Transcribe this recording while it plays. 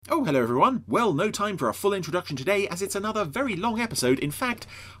Oh, hello everyone. Well, no time for a full introduction today as it's another very long episode. In fact,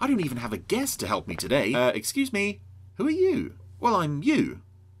 I don't even have a guest to help me today. Excuse me, who are you? Well, I'm you,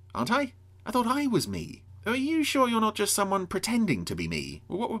 aren't I? I thought I was me. Are you sure you're not just someone pretending to be me?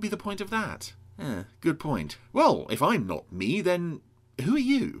 Well, what would be the point of that? Good point. Well, if I'm not me, then who are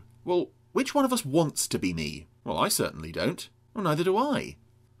you? Well, which one of us wants to be me? Well, I certainly don't. Well, neither do I.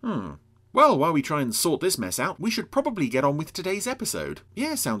 Well, while we try and sort this mess out, we should probably get on with today's episode.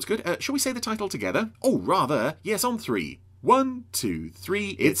 Yeah, sounds good. Shall we say the title together? Oh, rather, yes, on 3. 1, 2, 3,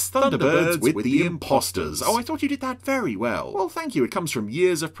 it's Thunderbirds with the Impostors. Oh, I thought you did that very well. Well, thank you. It comes from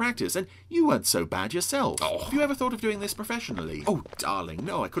years of practice, and you weren't so bad yourself. Oh. Have you ever thought of doing this professionally? Oh, darling,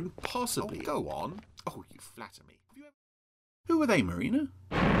 no, I couldn't possibly. Oh, go on. Oh, you flatter me. Who were they, Marina?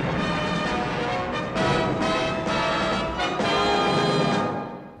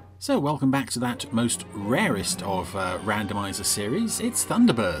 So, welcome back to that most rarest of randomizer series. It's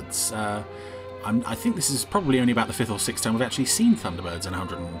Thunderbirds. I think this is probably only about the 5th or 6th time we've actually seen Thunderbirds in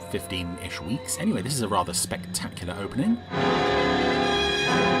 115-ish weeks. Anyway, this is a rather spectacular opening.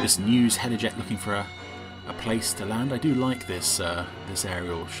 This news helijet looking for a place to land. I do like this this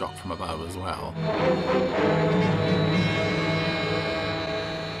aerial shot from above as well.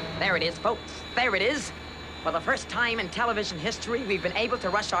 There it is, folks. There it is. For the first time in television history, we've been able to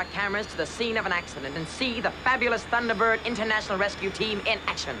rush our cameras to the scene of an accident and see the fabulous Thunderbird International Rescue Team in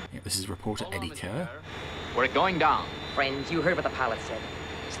action. Yeah, this is reporter Eddie Kerr. We're going down. Friends, you heard what the pilot said.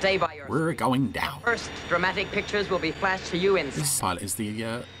 Stay by your... We're going down. The first dramatic pictures will be flashed to you in... This pilot is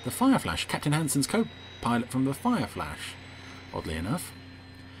the Fireflash, Captain Hansen's co-pilot from the Fireflash, oddly enough.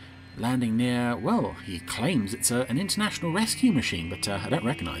 Landing near, well, he claims it's an international rescue machine, but I don't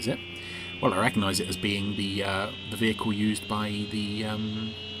recognise it. Well, I recognise it as being the vehicle used by the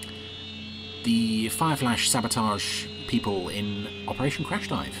Fireflash sabotage people in Operation Crash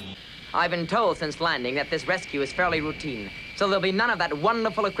Dive. I've been told since landing that this rescue is fairly routine, so there'll be none of that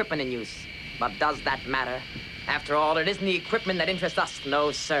wonderful equipment in use. But does that matter? After all, it isn't the equipment that interests us,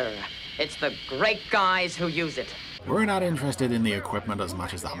 no sir. It's the great guys who use it. We're not interested in the equipment as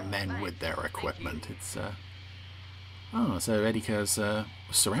much as the men with their equipment. It's, Oh, so Eddie Kerr's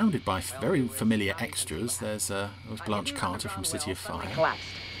surrounded by very familiar extras. There's Blanche Carter from City of Fire. Collapsed.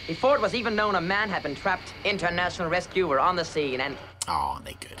 Before it was even known a man had been trapped, international rescue were on the scene and... Oh, aren't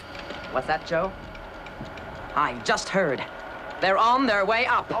they good? What's that, Joe? I just heard. They're on their way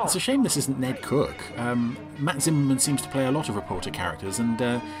up. It's a shame this isn't Ned Cook. Matt Zimmerman seems to play a lot of reporter characters, and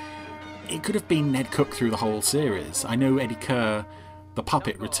it could have been Ned Cook through the whole series. I know Eddie Kerr, the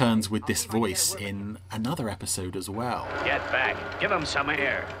puppet, returns with this voice in another episode as well. Get back. Give him some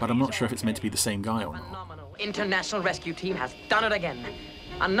air. But I'm not sure if it's meant to be the same guy or not. Phenomenal international rescue team has done it again.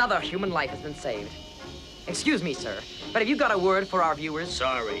 Another human life has been saved. Excuse me, sir, but have you got a word for our viewers?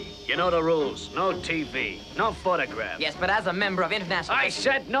 Sorry. You know the rules. No TV. No photograph. Yes, but as a member of international... I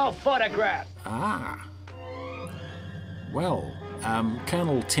said no photograph. Ah. Well,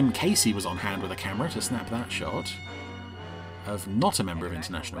 Colonel Tim Casey was on hand with a camera to snap that shot of not a member of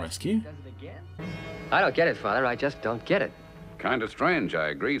International Rescue. I don't get it, Father. I just don't get it. Kind of strange, I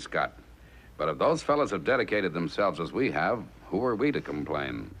agree, Scott. But if those fellas have dedicated themselves as we have, who are we to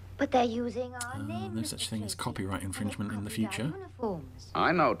complain? But they're using our name. No such thing as copyright infringement in the future.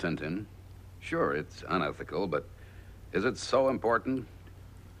 I know, Tintin. Sure, it's unethical, but is it so important?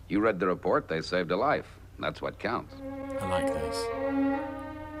 You read the report, they saved a life. That's what counts. I like this.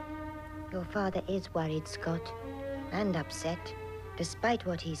 Your father is worried, Scott. And upset, despite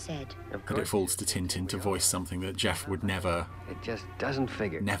what he said. But it falls to Tintin to voice something that Jeff would never... It just doesn't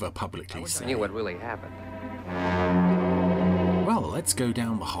figure. Never publicly say. I knew what really happened. Well, let's go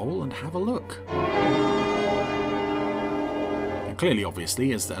down the hole and have a look. And clearly,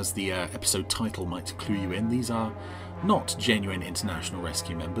 obviously, as the episode title might clue you in, these are not genuine international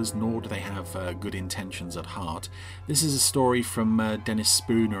rescue members, nor do they have good intentions at heart. This is a story from Dennis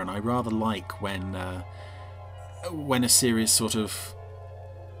Spooner, and I rather like when a series sort of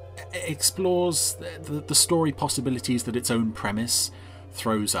explores the story possibilities that its own premise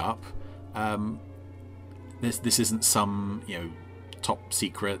throws up. This isn't some, top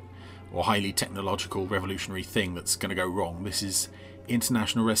secret or highly technological revolutionary thing that's going to go wrong. This is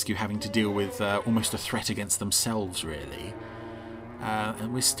international rescue having to deal with almost a threat against themselves, really.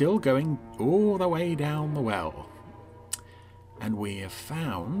 And we're still going all the way down the well. And we have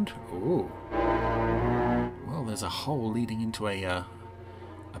found... Ooh. Well, there's a hole leading into a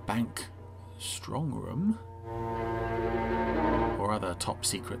bank strong room. Or other top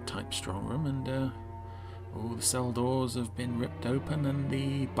secret type strong room, and all the cell doors have been ripped open and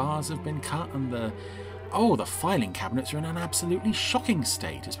the bars have been cut and the Oh, the filing cabinets are in an absolutely shocking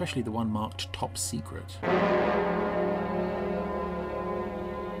state, especially the one marked top secret.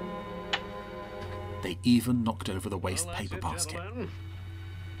 They even knocked over the waste paper basket. Gentlemen.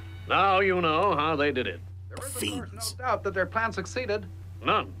 Now you know how they did it. The fiends. No doubt that their plan succeeded.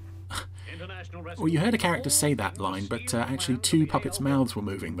 None. International Well, you heard a character say that line, but actually 2 puppets' mouths were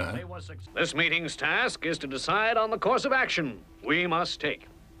moving there. This meeting's task is to decide on the course of action we must take.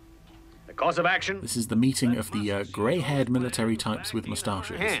 The course of action... This is the meeting of the grey-haired military types with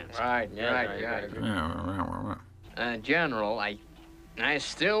moustaches. Right. General, I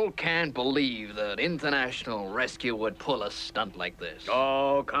still can't believe that International Rescue would pull a stunt like this.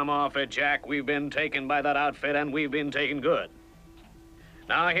 Oh, come off it, Jack. We've been taken by that outfit, and we've been taken good.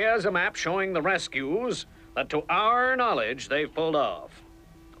 Now, here's a map showing the rescues that, to our knowledge, they've pulled off.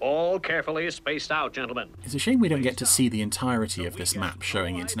 All carefully spaced out, gentlemen. It's a shame we don't get to see the entirety of this map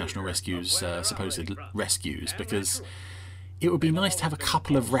showing International Rescue's supposed rescues, because it would be nice to have a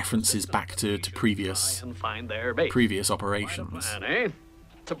couple of references back to previous operations.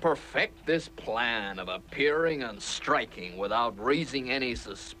 To perfect this plan of appearing and striking without raising any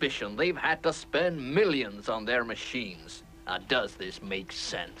suspicion, they've had to spend millions on their machines. Does this make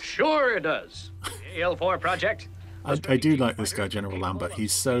sense? Sure it does. The AL4 project. I do like this guy, General Lambert.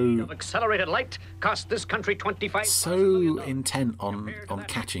 He's so Accelerated light cost this country 25. So intent on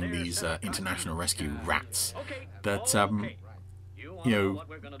catching these International Rescue rats that you know,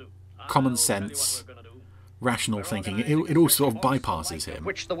 common sense, rational thinking, it all sort of bypasses him.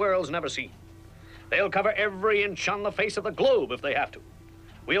 Which the world's never seen. They'll cover every inch on the face of the globe if they have to.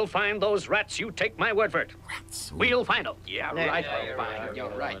 We'll find those rats, you take my word for it. Rats. We'll find them. Yeah, right. You're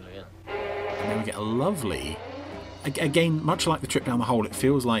right. And then we get a lovely, again, much like the trip down the hole, it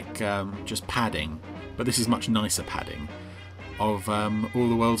feels like just padding, but this is much nicer padding, of all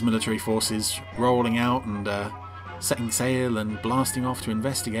the world's military forces rolling out and setting sail and blasting off to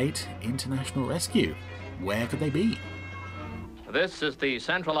investigate International Rescue. Where could they be? This is the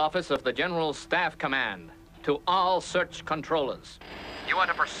central office of the General Staff Command. To all search controllers, you are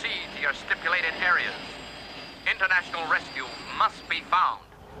to proceed to your stipulated areas. International Rescue must be found.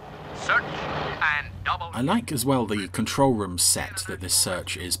 Search and double... I like as well the control room set that this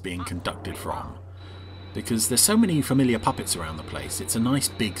search is being conducted from, because there's so many familiar puppets around the place. It's a nice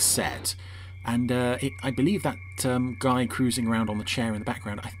big set, and I believe that guy cruising around on the chair in the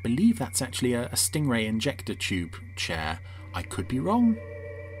background, I believe that's actually a Stingray injector tube chair. I could be wrong,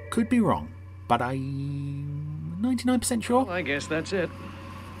 but I'm 99% sure. Well, I guess that's it.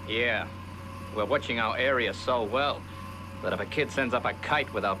 Yeah, we're watching our area so well that if a kid sends up a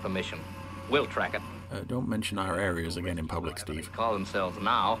kite without permission, we'll track it. Don't mention our areas again in public, Steve. They call themselves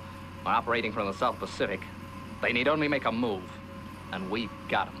now. We're operating from the South Pacific. They need only make a move, and we've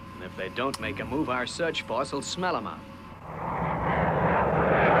got them. And if they don't make a move, our search force will smell them out.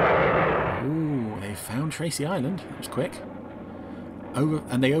 Ooh, they found Tracy Island. That was quick.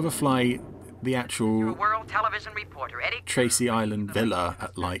 And they overfly the actual World television reporter, Eddie Tracy Island villa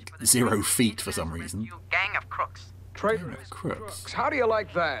at like 0 feet for some reason. Gang of crooks. Crooks. How do you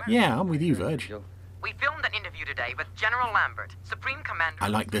like that? Yeah, I'm with you, Verge. We filmed an interview today with General Lambert, Supreme Commander... I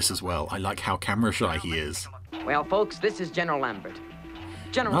like this as well. I like how camera shy he is. Well, folks, this is General Lambert.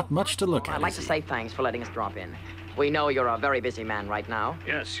 General, Not much to look at, I'd like is to he? say thanks for letting us drop in. We know you're a very busy man right now.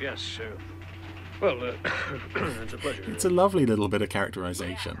 Yes. Well, it's a pleasure. It's a lovely little bit of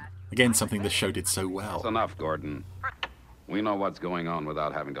characterization. Again, something this show did so That's well. enough, Gordon. We know what's going on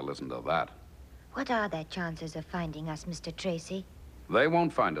without having to listen to that. What are their chances of finding us, Mr. Tracy? They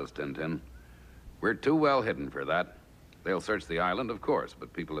won't find us, Tintin. We're too well hidden for that. They'll search the island, of course,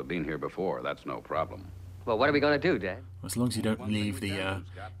 but people have been here before. That's no problem. Well, what are we going to do, Dad? As long as you don't leave the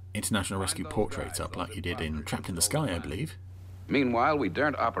International Rescue portraits up like you did in Trapped in the Sky, I believe. Meanwhile, we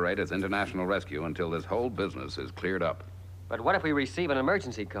daren't operate as International Rescue until this whole business is cleared up. But what if we receive an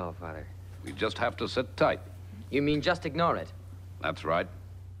emergency call, Father? We just have to sit tight. You mean just ignore it? That's right.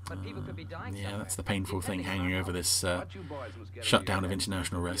 But people could be dying. Yeah, that's the painful thing hanging over this shutdown of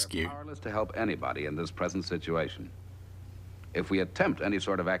International Rescue. We are powerless to help anybody in this present situation. If we attempt any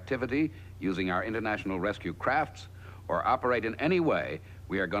sort of activity using our International Rescue crafts or operate in any way,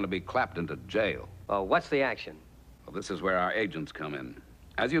 we are going to be clapped into jail. Well, what's the action? Well, this is where our agents come in.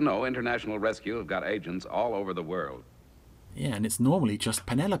 As you know, International Rescue have got agents all over the world. Yeah, and it's normally just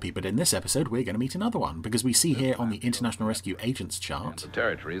Penelope, but in this episode we're going to meet another one, because we see here on the International Rescue Agents chart... The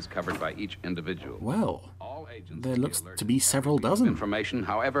territory is covered by each individual. Well, All agents there will be looks alerted to be several dozen. information,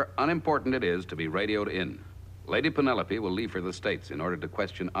 however unimportant it is, to be radioed in. Lady Penelope will leave for the States in order to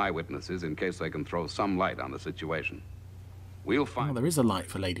question eyewitnesses in case they can throw some light on the situation. We'll Well, find... there is a light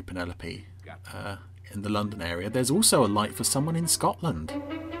for Lady Penelope. in the London area, there's also a light for someone in Scotland.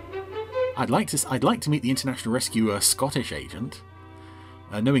 I'd like to meet the International Rescue Scottish agent.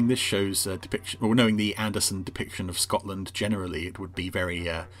 Knowing this show's depiction, or knowing the Anderson depiction of Scotland generally, it would be very,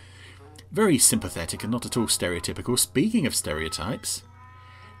 very sympathetic and not at all stereotypical. Speaking of stereotypes,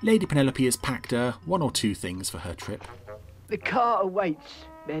 Lady Penelope has packed one or two things for her trip. The car awaits,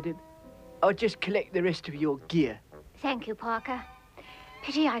 madam. I'll just collect the rest of your gear. Thank you, Parker.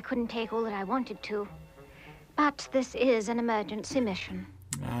 Pity I couldn't take all that I wanted to. But this is an emergency mission.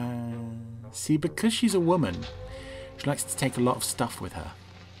 See, because she's a woman, she likes to take a lot of stuff with her.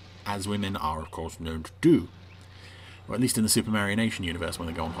 As women are, of course, known to do. Or at least in the Super Mario Nation universe when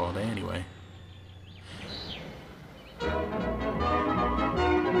they go on holiday, anyway.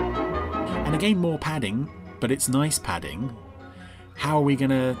 And again, more padding, but it's nice padding. How are we going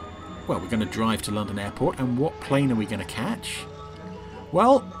to... Well, we're going to drive to London Airport, and what plane are we going to catch?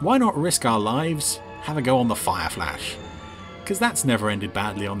 Well, why not risk our lives? Have a go on the Fireflash. Because that's never ended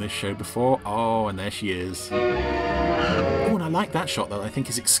badly on this show before. Oh, and there she is. Oh, and I like that shot that I think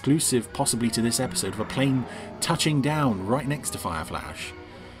is exclusive possibly to this episode of a plane touching down right next to Fireflash.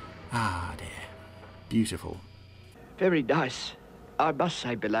 Ah, dear. Beautiful. Very nice, I must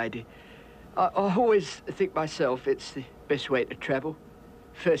say, milady. I always think myself it's the best way to travel.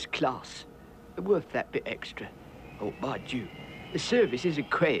 First class. Worth that bit extra. Oh, mind you, the service isn't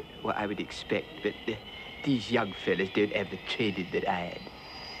quite what I would expect, but these young fellas don't have the training that I had.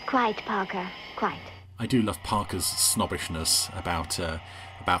 Quite, Parker, quite. I do love Parker's snobbishness about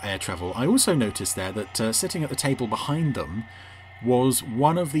air travel. I also noticed there that sitting at the table behind them was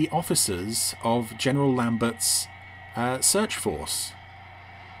one of the officers of General Lambert's search force.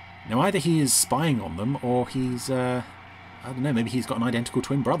 Now, either he is spying on them, or he's, I don't know, maybe he's got an identical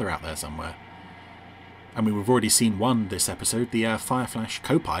twin brother out there somewhere. And we've already seen one this episode. The Fireflash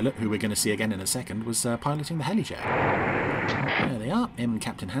co-pilot, who we're going to see again in a second, was piloting the helijet. There they are, him and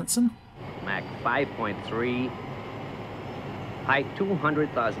Captain Hansen. Mach 5.3, height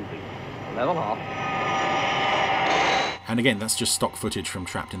 200,000 feet. Level off. And again, that's just stock footage from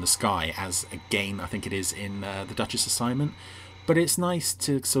Trapped in the Sky, as again, I think it is in the Duchess assignment. But it's nice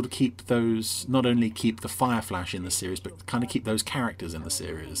to sort of keep those, not only keep the Fireflash in the series, but kind of keep those characters in the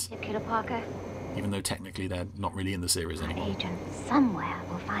series. Killer Parker. Even though technically they're not really in the series anymore. Agent somewhere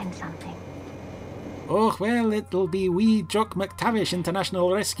will find something. Oh, well, it'll be wee Jock McTavish,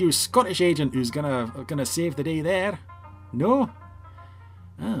 International Rescue Scottish agent, who's gonna save the day there. No?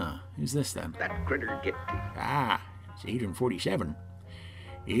 Ah, who's this then? That critter get me. Ah, it's Agent 47.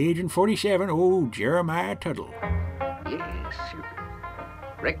 Agent 47, oh, Jeremiah Tuttle. Yes, sir.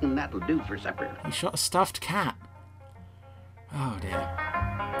 Reckon that'll do for supper. He shot a stuffed cat. Oh, dear.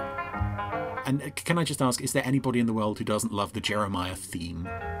 And can I just ask, is there anybody in the world who doesn't love the Jeremiah theme?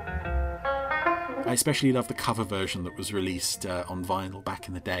 I especially love the cover version that was released on vinyl back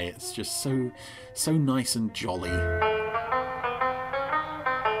in the day. It's just so nice and jolly.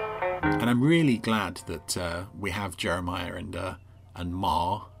 And I'm really glad that we have Jeremiah and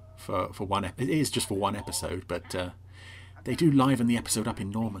Ma for one. It is just for one episode, but they do liven the episode up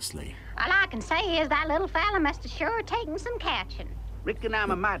enormously. All I can say is that little fella must have sure taken some catching. Reckon I'm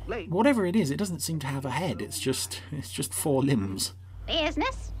a mite late. Whatever it is, it doesn't seem to have a head. It's just 4 limbs.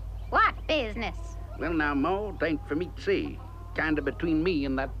 Business? What business? Well, now, Mo, tain't for me to see. Kinda between me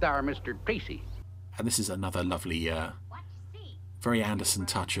and that there Mr. Tracy. And this is another lovely, very Anderson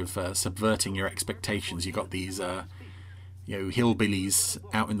touch of subverting your expectations. You got these, hillbillies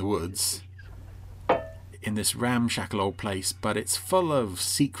out in the woods in this ramshackle old place, but it's full of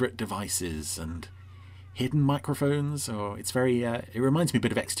secret devices and hidden microphones. Or it's very, it reminds me a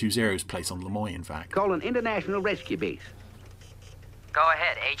bit of X-20's place on Lemoyne, in fact. Call an international rescue base. Go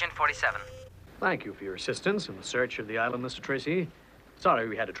ahead, Agent 47. Thank you for your assistance in the search of the island, Mr. Tracy. Sorry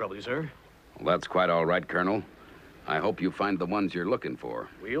we had to trouble you, sir. Well, that's quite all right, Colonel. I hope you find the ones you're looking for.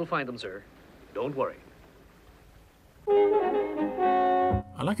 We'll find them, sir. Don't worry.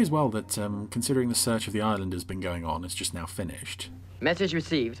 I like as well that, considering the search of the island has been going on, it's just now finished. Message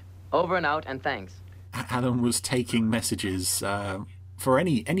received. Over and out, and thanks. Alan was taking messages for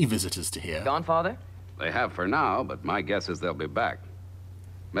any visitors to hear. Gone, Father? They have for now, but my guess is they'll be back.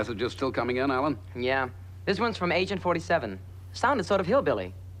 Messages still coming in, Alan? Yeah. This one's from Agent 47. Sounded sort of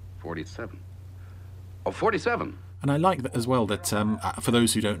hillbilly. 47. Oh, 47. And I like that as well that, for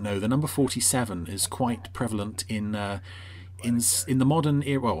those who don't know, the number 47 is quite prevalent in the modern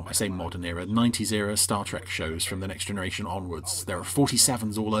era, well, I say modern era, 90s era Star Trek shows from The Next Generation onwards. There are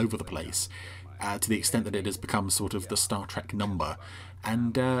 47s all over the place, to the extent that it has become sort of the Star Trek number.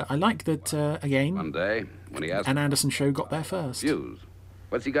 And I like that, again, One day, when he asked an Anderson show got there first. views,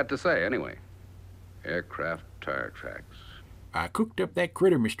 what's he got to say, anyway? Aircraft tire tracks. I cooked up that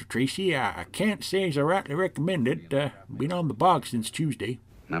critter, Mr. Tracy. I can't say as I rightly recommend it. Been on the bog since Tuesday.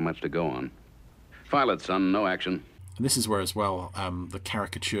 Not much to go on. File it, son. No action. And this is where, as well, the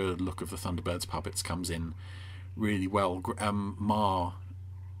caricatured look of the Thunderbirds puppets comes in really well. Ma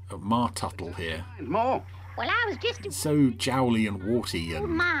Tuttle here. More. Well, I was just So jowly and warty, and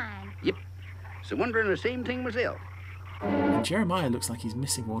mine. Yep. So wondering the same thing myself. Jeremiah looks like he's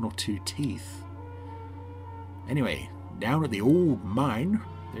missing 1 or 2 teeth. Anyway, down at the old mine,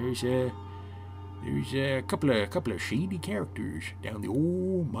 there's a couple of shady characters down the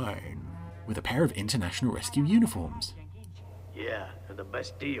old mine with a pair of international rescue uniforms. Yeah, they're the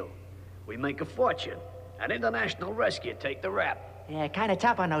best deal. We make a fortune, and International Rescue take the rap. Yeah, kind of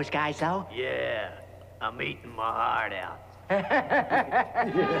tough on those guys, though. Yeah, I'm eating my heart out.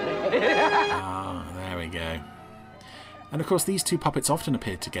 Ah, there we go. And of course, these two puppets often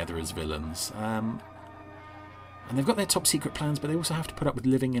appear together as villains. And they've got their top secret plans, but they also have to put up with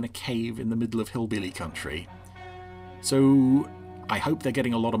living in a cave in the middle of hillbilly country. So I hope they're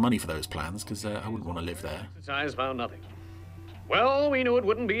getting a lot of money for those plans, because I wouldn't want to live there. Its eyes found nothing. Well, we knew it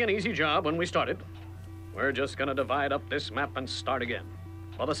wouldn't be an easy job when we started. We're just gonna divide up this map and start again.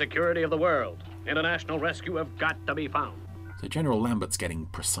 For the security of the world, International Rescue have got to be found. So General Lambert's getting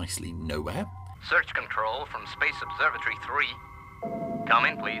precisely nowhere. Search control from Space Observatory 3. Come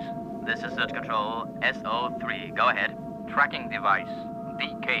in, please. This is Search Control SO3. Go ahead. Tracking device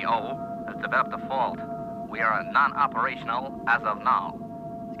DKO has developed a fault. We are non-operational as of now.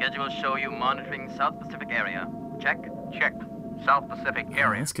 Schedules show you monitoring South Pacific area. Check. Check. South Pacific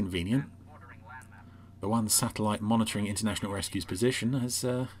area. That's convenient. The one satellite monitoring International Rescue's position has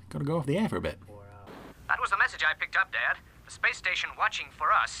got to go off the air for a bit. That was the message I picked up, Dad. The space station watching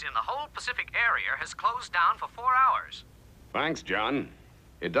for us in the whole Pacific area has closed down for 4 hours. Thanks, John.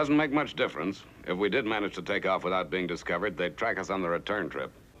 It doesn't make much difference. If we did manage to take off without being discovered, they'd track us on the return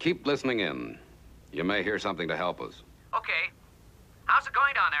trip. Keep listening in. You may hear something to help us. Okay. How's it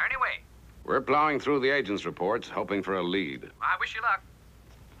going down there, anyway? We're plowing through the agent's reports, hoping for a lead. I wish you luck.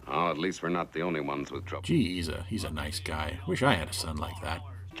 Oh, at least we're not the only ones with trouble. Gee, he's a nice guy. Wish I had a son like that.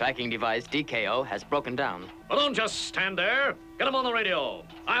 Tracking device DKO has broken down. Well, don't just stand there. Get them on the radio.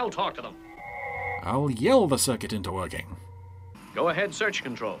 I'll talk to them. I'll yell the circuit into working. Go ahead, Search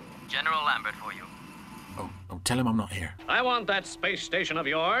Control. General Lambert for you. Oh, tell him I'm not here. I want that space station of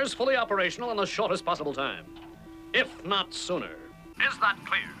yours fully operational in the shortest possible time. If not sooner. Is that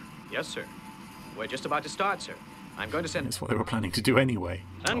clear? Yes, sir. We're just about to start, sir. I'm going to send... That's what they were planning to do anyway.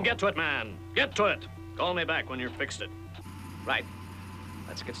 And get to it, man. Get to it. Call me back when you're fixed it. Right.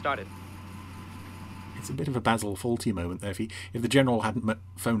 Let's get started. It's a bit of a Basil Fawlty moment there. If the General hadn't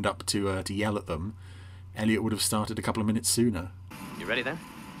phoned up to yell at them, Elliot would have started a couple of minutes sooner. You ready then?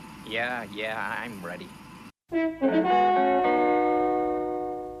 Yeah, I'm ready.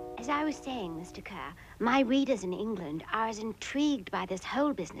 As I was saying, Mr. Kerr, my readers in England are as intrigued by this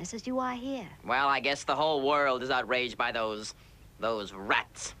whole business as you are here. Well, I guess the whole world is outraged by those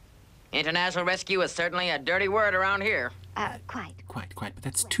rats. International Rescue is certainly a dirty word around here. Quite. Quite, but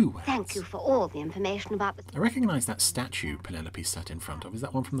that's 2 words. Thank you for all the information about the... I recognise that statue Penelope sat in front of. Is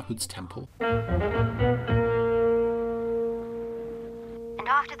that one from the Hood's Temple? And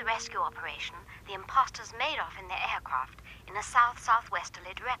after the rescue operation, the impostors made off in their aircraft in a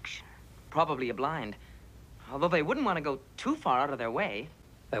south-southwesterly direction. Probably a blind. Although they wouldn't want to go too far out of their way.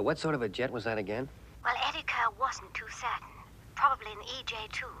 What sort of a jet was that again? Well, Eddie Kerr wasn't too certain. Probably an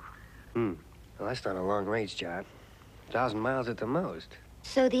EJ-2. Well, that's not a long-range job. 1,000 miles at the most.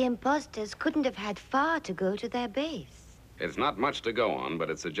 So the impostors couldn't have had far to go to their base. It's not much to go on, but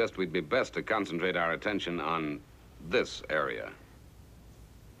it suggests we'd be best to concentrate our attention on this area.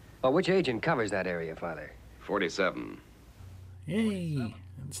 Well, which agent covers that area, Father? 47. Yay!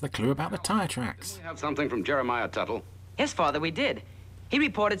 That's the clue about the tire tracks. We have something from Jeremiah Tuttle. Yes, Father, we did. He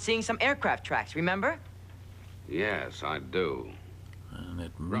reported seeing some aircraft tracks, remember? Yes, I do. And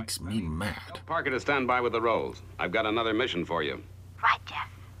it makes me mad. Parker to stand by with the rolls. I've got another mission for you. Right, Jeff.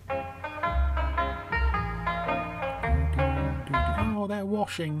 Oh, they're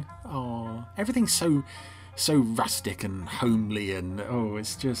washing. Oh, everything's so rustic and homely, and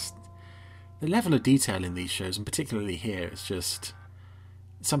it's just the level of detail in these shows, and particularly here, it's just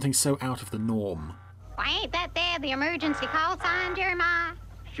something so out of the norm. Why, ain't that there the emergency call sign, Jeremiah?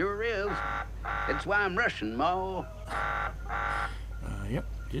 Sure is. That's why I'm rushing, Ma. Yep,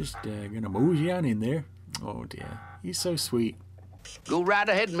 just gonna mosey on in there. Oh dear, he's so sweet. Go right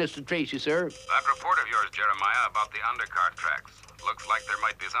ahead, Mr. Tracy, sir. That report of yours, Jeremiah, about the undercar tracks. Looks like there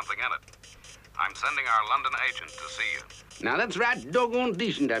might be something in it. I'm sending our London agent to see you. Now, that's right doggone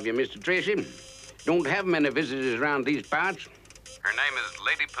decent of you, Mr. Tracy. Don't have many visitors around these parts. Her name is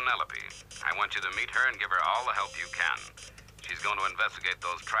Lady Penelope. I want you to meet her and give her all the help you can. She's going to investigate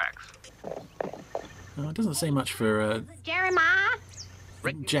those tracks. It doesn't say much for Jeremiah?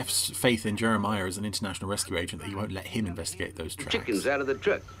 Jeff's faith in Jeremiah as an international rescue agent that he won't let him investigate those tracks. Chicken's out of the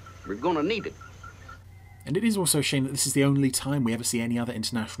truck. We're gonna need it. And it is also a shame that this is the only time we ever see any other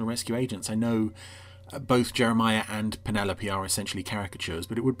international rescue agents. I know both Jeremiah and Penelope are essentially caricatures,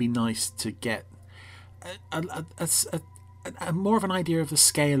 but it would be nice to get a more of an idea of the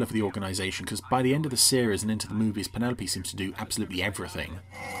scale of the organisation, because by the end of the series and into the movies, Penelope seems to do absolutely everything.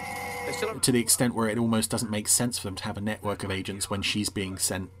 To the extent where it almost doesn't make sense for them to have a network of agents when she's being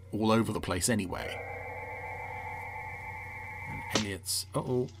sent all over the place anyway. And Elliot's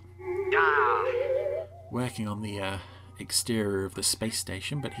working on the exterior of the space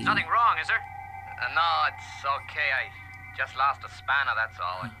station, but he... Nothing wrong, is there? No, it's okay. I just lost a spanner, that's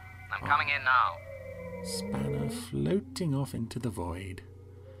all. I'm coming in now. Spanner floating off into the void,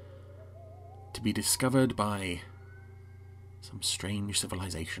 to be discovered by some strange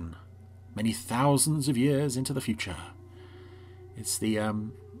civilization many thousands of years into the future. It's the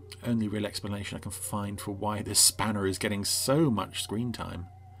only real explanation I can find for why this spanner is getting so much screen time.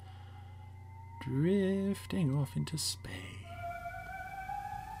 Drifting off into space.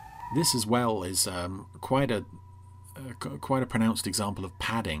 This as well is quite a pronounced example of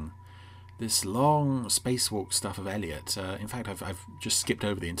padding. This long spacewalk stuff of Elliot. In fact, I've just skipped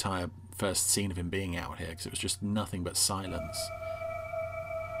over the entire first scene of him being out here because it was just nothing but silence.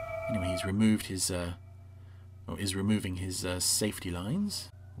 Anyway, he's removed his, is removing his safety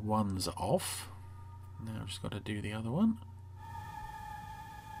lines. One's off. Now I've just got to do the other one.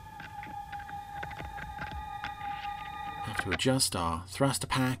 Have to adjust our thruster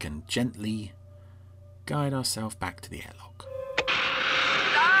pack and gently guide ourselves back to the airlock.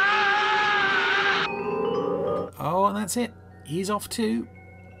 Oh, and that's it. He's off too.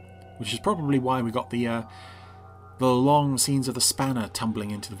 Which is probably why we got the long scenes of the spanner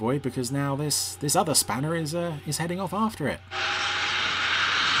tumbling into the void, because now this other spanner is heading off after it.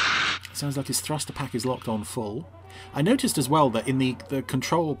 Sounds like his thruster pack is locked on full. I noticed as well that in the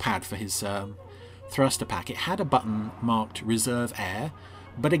control pad for his thruster pack, it had a button marked Reserve Air,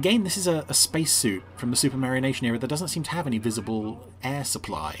 but again, this is a spacesuit from the Super Marionation era that doesn't seem to have any visible air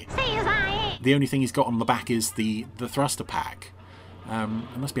supply. The only thing he's got on the back is the thruster pack.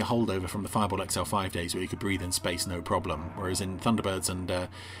 It must be a holdover from the Fireball XL5 days where you could breathe in space no problem, whereas in Thunderbirds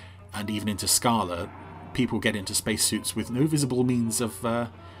and even into Scala, people get into spacesuits with no visible means of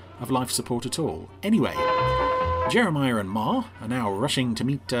life support at all. Anyway, Jeremiah and Ma are now rushing to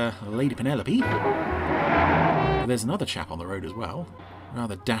meet Lady Penelope. There's another chap on the road as well.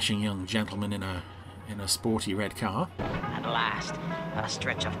 Rather dashing young gentleman in a sporty red car. At last, a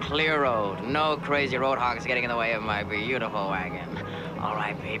stretch of clear road. No crazy roadhogs getting in the way of my beautiful wagon. All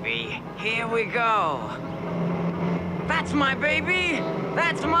right, baby, here we go. That's my baby!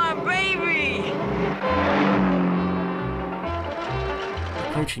 That's my baby!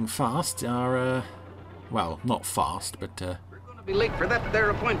 Approaching fast are, well, not fast, but... We're going to be late for their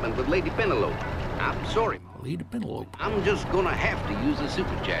appointment with Lady Penelope. I'm sorry. Lady Penelope. I'm just going to have to use the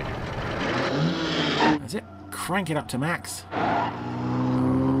supercharger. That's it. Crank it up to max.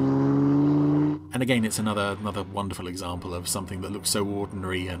 And again, it's another wonderful example of something that looks so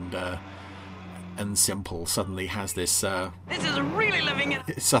ordinary and simple suddenly has this... this is really living it!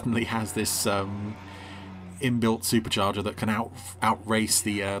 It suddenly has this inbuilt supercharger that can outrace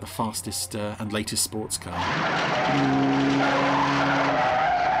the fastest and latest sports car.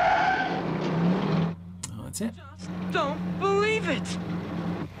 Oh, that's it. Don't believe it!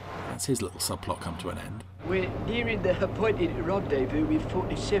 That's his little subplot come to an end. We're nearing the appointed rendezvous with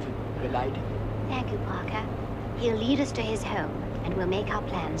 47, Belade. Thank you, Parker. He'll lead us to his home, and we'll make our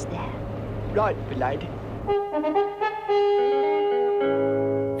plans there. Right, Belade.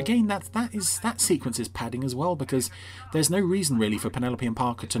 Again, that sequence is padding as well, because there's no reason really for Penelope and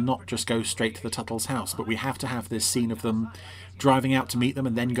Parker to not just go straight to the Tuttle's house, but we have to have this scene of them driving out to meet them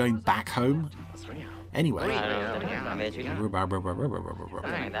and then going back home. Anyway.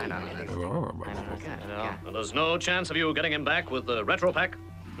 There's no chance of you getting him back with the retro pack?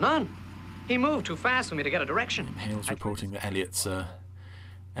 None. He moved too fast for me to get a direction. Hale's reporting that Elliot's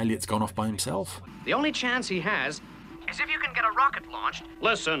gone off by himself. The only chance he has is if you can get a rocket launched.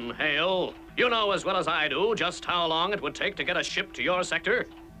 Listen, Hale. You know as well as I do just how long it would take to get a ship to your sector.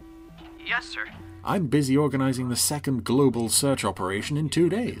 Yes, sir. I'm busy organizing the second global search operation in 2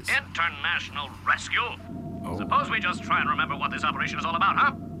 days. International rescue? Oh. Suppose we just try and remember what this operation is all about,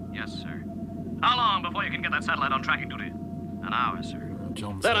 huh? Yes, sir. How long before you can get that satellite on tracking duty? An hour, sir.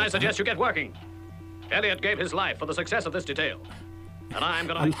 John Then I suggest you get working. Elliot gave his life for the success of this detail. And I'm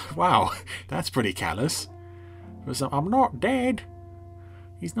gonna... Wow, that's pretty callous. I'm not dead.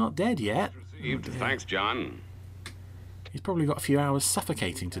 He's not dead yet. Thanks, John. He's probably got a few hours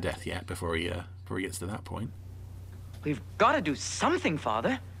suffocating to death yet before he gets to that point. We've got to do something,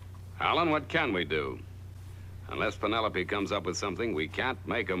 Father. Alan, what can we do? Unless Penelope comes up with something, we can't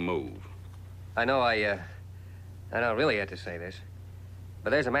make a move. I know I don't really have to say this, but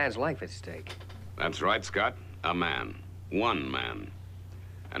there's a man's life at stake. That's right, Scott. A man. One man.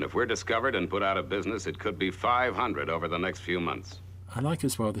 And if we're discovered and put out of business, it could be 500 over the next few months. I like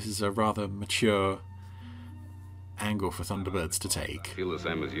as well, this is a rather mature angle for Thunderbirds to take. I feel the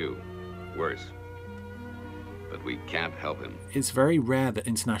same as you. Worse. But we can't help him. It's very rare that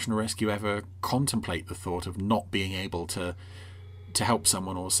International Rescue ever contemplate the thought of not being able to help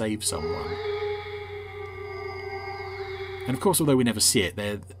someone or save someone. And of course, although we never see it,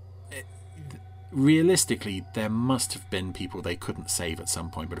 realistically, there must have been people they couldn't save at some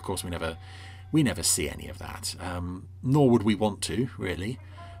point, but of course we never see any of that. Nor would we want to, really.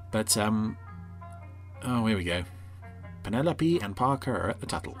 But, oh, here we go. Penelope and Parker are at the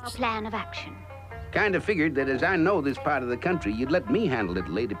Tuttles. Our plan of action. Kind of figured that as I know this part of the country, you'd let me handle it,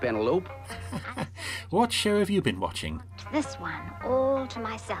 Lady Penelope. What show have you been watching? This one, all to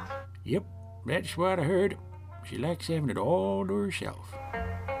myself. Yep, that's what I heard. She likes having it all to herself.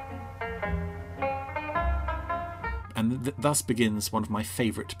 And thus begins one of my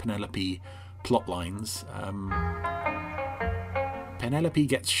favourite Penelope plot lines. Penelope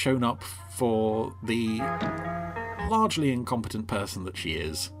gets shown up for the largely incompetent person that she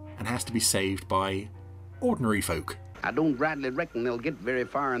is, and has to be saved by ordinary folk. I don't rightly reckon they'll get very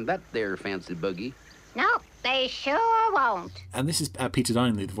far in that there fancy buggy. No, they sure won't. And this is Peter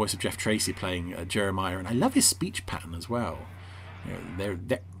Dineley, the voice of Jeff Tracy, playing Jeremiah, and I love his speech pattern as well. You know,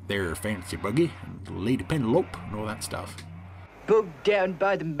 they're fancy buggy, and Lady Penelope, and all that stuff. Bogged down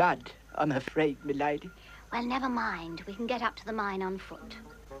by the mud, I'm afraid, milady. Well, never mind. We can get up to the mine on foot.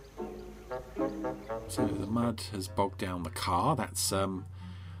 So the mud has bogged down the car. That's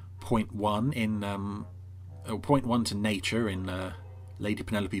point one in point one to nature in Lady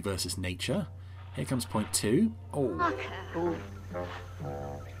Penelope versus nature. Here comes point two. Oh. Parker.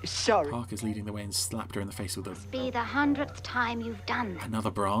 Sorry. Parker's leading the way and slapped her in the face with a... This be the 100th time you've done that. Another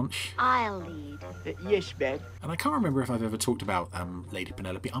branch. I'll lead. Yes, ma'am. And I can't remember if I've ever talked about Lady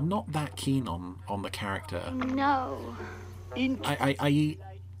Penelope. I'm not that keen on the character. No.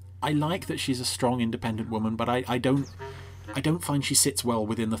 I like that she's a strong, independent woman, but I don't find she sits well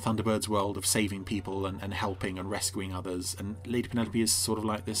within the Thunderbirds world of saving people and helping and rescuing others. And Lady Penelope is sort of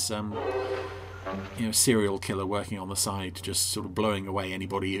like this, serial killer working on the side, just sort of blowing away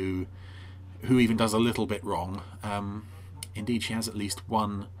anybody who even does a little bit wrong. Indeed, she has at least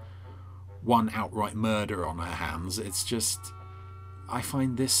one outright murder on her hands. It's just, I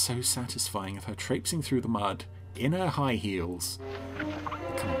find this so satisfying of her traipsing through the mud in her high heels.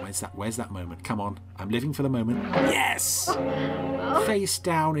 Come on, where's that moment? Come on, I'm living for the moment. Yes! Face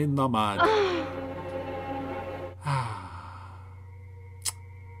down in the mud.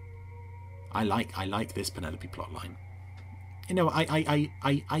 I like this Penelope plotline. You know,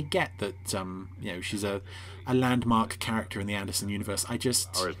 I get that she's a landmark character in the Anderson universe. Ours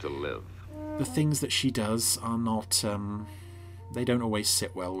to live. The things that she does are not they don't always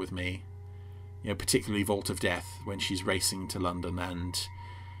sit well with me. You know, particularly Vault of Death, when she's racing to London and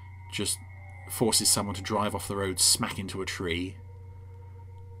just forces someone to drive off the road, smack into a tree.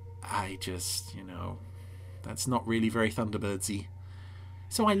 That's not really very Thunderbirdsy.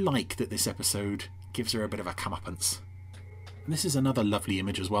 So I like that this episode gives her a bit of a comeuppance. And this is another lovely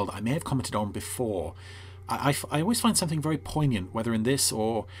image as well that I may have commented on before. I always find something very poignant, whether in this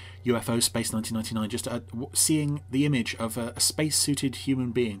or UFO Space 1999, just seeing the image of a space-suited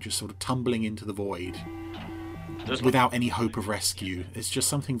human being just sort of tumbling into the void without any hope of rescue. It's just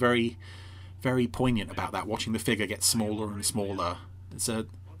something very, very poignant about that, watching the figure get smaller and smaller. It's a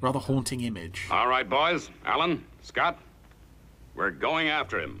rather haunting image. All right, boys. Alan, Scott, we're going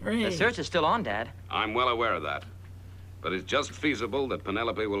after him. Hooray. The search is still on, Dad. I'm well aware of that. But it's just feasible that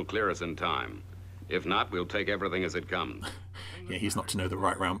Penelope will clear us in time. If not, we'll take everything as it comes. Yeah, he's not to know that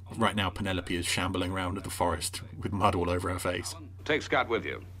right now Penelope is shambling around in the forest with mud all over her face. Take Scott with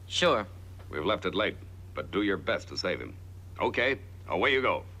you. Sure. We've left it late, but do your best to save him. Okay, away you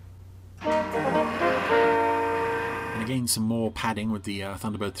go. And again, some more padding with the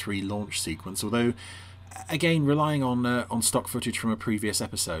Thunderbird 3 launch sequence, although, again, relying on stock footage from a previous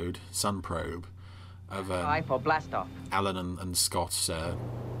episode, Sun Probe, of for blast off. Alan and Scott's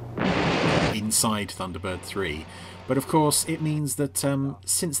inside Thunderbird 3. But of course, it means that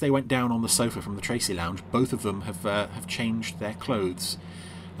since they went down on the sofa from the Tracy Lounge, both of them have changed their clothes.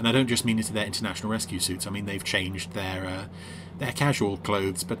 And I don't just mean into their international rescue suits. I mean they've changed their casual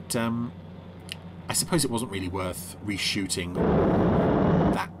clothes. But I suppose it wasn't really worth reshooting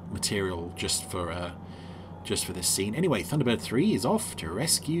that material just for this scene. Anyway, Thunderbird 3 is off to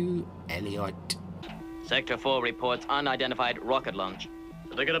rescue Elliot. Sector 4 reports unidentified rocket launch.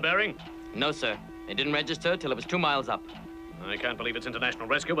 Did they get a bearing? No, sir. It didn't register till it was 2 miles up. I can't believe it's international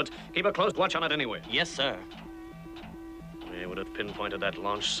rescue, but keep a close watch on it anyway. Yes, sir. We would have pinpointed that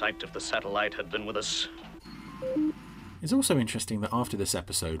launch site if the satellite had been with us. It's also interesting that after this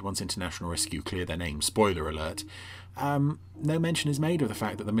episode, once International Rescue clear their name, spoiler alert, no mention is made of the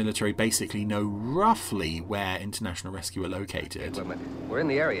fact that the military basically know roughly where International Rescue are located. We're in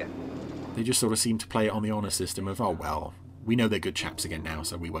the area. They just sort of seem to play it on the honor system of, oh well, we know they're good chaps again now,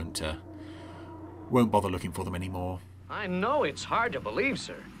 so we won't bother looking for them anymore. I know it's hard to believe,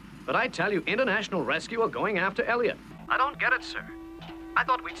 sir, but I tell you, International Rescue are going after Elliot. I don't get it, sir. I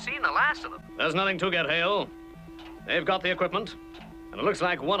thought we'd seen the last of them. There's nothing to get, Hale. They've got the equipment, and it looks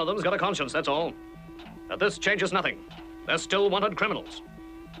like one of them's got a conscience, that's all. But this changes nothing. They're still wanted criminals.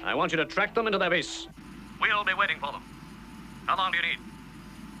 I want you to track them into their base. We'll be waiting for them. How long do you need?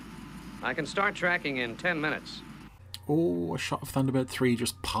 I can start tracking in 10 minutes. Oh, a shot of Thunderbird 3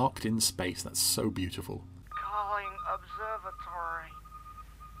 just parked in space. That's so beautiful. Calling observatory.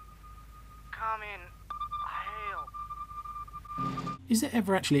 Come in. Hail. Is it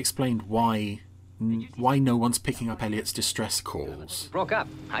ever actually explained why no one's picking up Elliot's distress calls? Broke up.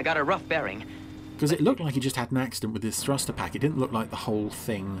 I got a rough bearing. Because it looked like he just had an accident with his thruster pack. It didn't look like the whole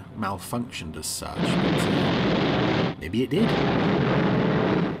thing malfunctioned as such. But, maybe it did.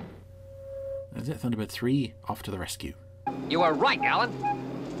 That's it, Thunderbird 3, off to the rescue. You are right, Alan.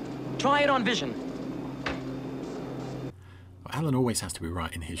 Try it on vision. Well, Alan always has to be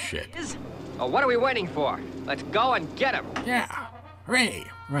right in his ship. Oh, what are we waiting for? Let's go and get him. Yeah. Hooray.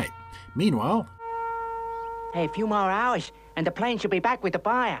 Right. Meanwhile... Hey, a few more hours, and the plane should be back with the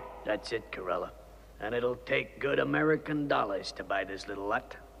buyer. That's it, Corella. And it'll take good American dollars to buy this little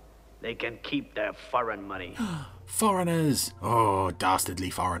lot. They can keep their foreign money. Foreigners! Oh, dastardly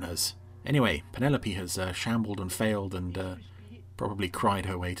foreigners. Anyway, Penelope has shambled and failed and probably cried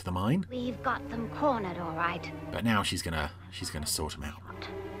her way to the mine. We've got them cornered, all right. But now she's gonna sort them out.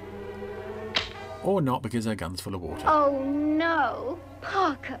 Or not, because her gun's full of water. Oh, no.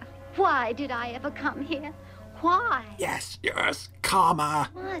 Parker, why did I ever come here? Why? Yes, karma!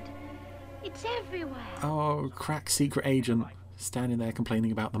 Mud. It's everywhere. Oh, crack secret agent standing there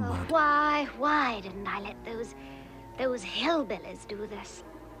complaining about the mud. Why didn't I let those hillbillies do this?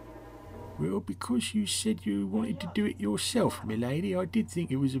 Well, because you said you wanted to do it yourself, milady, I did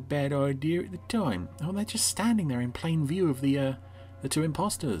think it was a bad idea at the time. Oh, they're just standing there in plain view of the two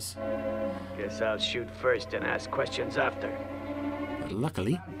imposters. Guess I'll shoot first and ask questions after. But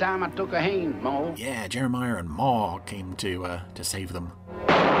luckily... Time I took a hand, Ma. Yeah, Jeremiah and Ma came to save them.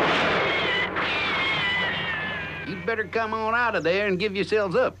 You'd better come on out of there and give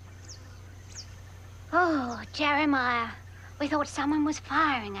yourselves up. Oh, Jeremiah. We thought someone was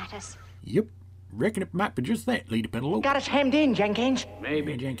firing at us. Yep. Reckon it might be just that, Lady Penelope. Got us hemmed in, Jenkins.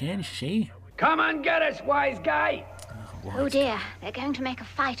 Maybe. Yeah, Jenkins, see? Come and get us, wise guy. Oh, dear. They're going to make a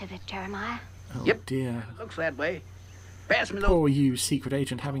fight of it, Jeremiah. Oh, yep. Dear. Looks that way. Pass me those. Poor you, secret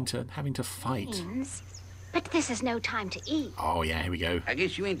agent, having to fight. But this is no time to eat. Oh, yeah, here we go. I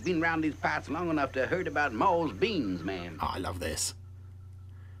guess you ain't been round these parts long enough to heard about Ma's beans, man. Oh, I love this.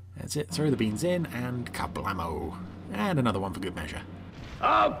 That's it. Throw the beans in and kablamo. And another one for good measure.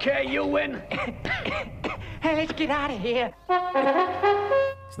 Okay, you win. Hey, let's get out of here.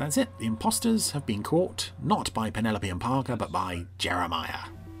 So that's it. The imposters have been caught, not by Penelope and Parker, but by Jeremiah.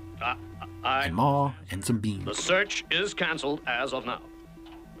 And Ma and some beans. The search is cancelled as of now.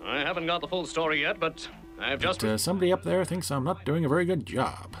 I haven't got the full story yet, but I've just... somebody up there thinks I'm not doing a very good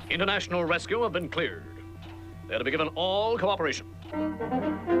job. International Rescue have been cleared. They're to be given all cooperation.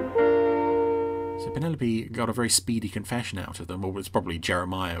 So Penelope got a very speedy confession out of them, or it's probably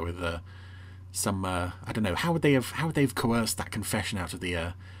Jeremiah with some I don't know. How would they have coerced that confession out of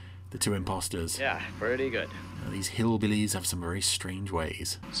the two imposters? Yeah, pretty good. These hillbillies have some very strange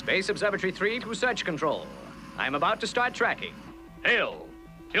ways. Space Observatory 3 to search control. I'm about to start tracking. Hale,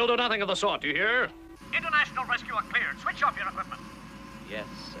 you'll do nothing of the sort, do you hear? International Rescue are cleared. Switch off your equipment. Yes,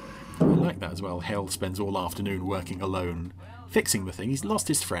 sir. I like that as well. Hale spends all afternoon working alone, fixing the thing. He's lost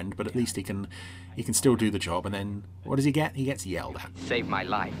his friend, but at least he can still do the job. And then what does he get? He gets yelled at. Saved my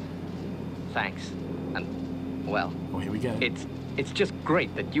life. Thanks. And Well, oh, here we go. It's just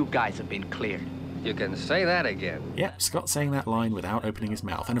great that you guys have been cleared. You can say that again. Yeah, Scott saying that line without opening his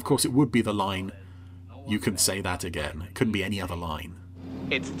mouth. And of course it would be the line, you can say that again. It couldn't be any other line.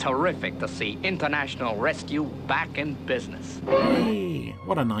 It's terrific to see International Rescue back in business. Hey,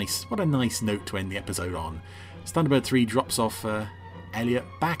 what a nice note to end the episode on. Thunderbird 3 drops off Elliot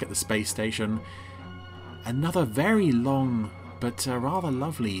back at the space station. Another very long but rather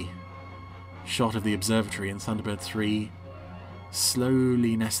lovely shot of the observatory in Thunderbird 3,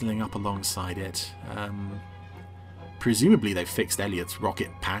 slowly nestling up alongside it. Presumably they've fixed Elliot's rocket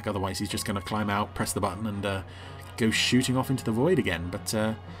pack, otherwise he's just going to climb out, press the button, and go shooting off into the void again. But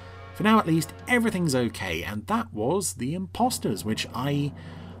for now at least, everything's okay, and that was the Impostors, which I've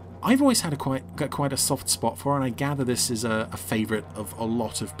always had quite a soft spot for, and I gather this is a favourite of a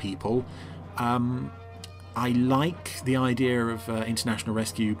lot of people. I like the idea of International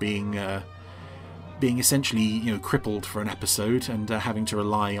Rescue being essentially, crippled for an episode and having to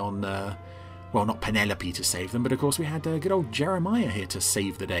rely on, well, not Penelope to save them, but of course we had good old Jeremiah here to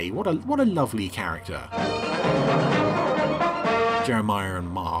save the day. What a lovely character, Jeremiah and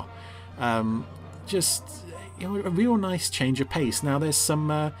Ma. Just a real nice change of pace. Now there's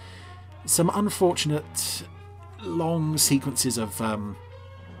some unfortunate long sequences of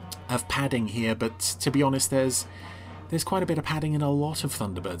padding here, but to be honest, there's quite a bit of padding in a lot of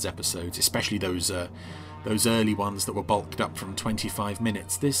Thunderbirds episodes, especially those early ones that were bulked up from 25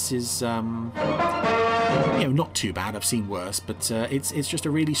 minutes. This is not too bad. I've seen worse, but it's just a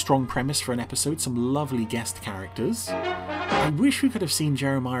really strong premise for an episode. Some lovely guest characters. I wish we could have seen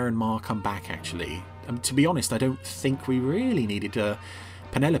Jeremiah and Ma come back, actually. To be honest, I don't think we really needed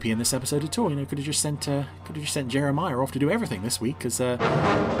Penelope in this episode at all. Could have just sent Jeremiah off to do everything this week, because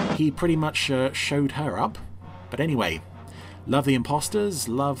he pretty much showed her up. But anyway, love the Impostors,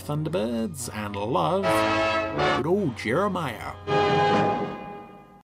 love Thunderbirds, and love good old Jeremiah.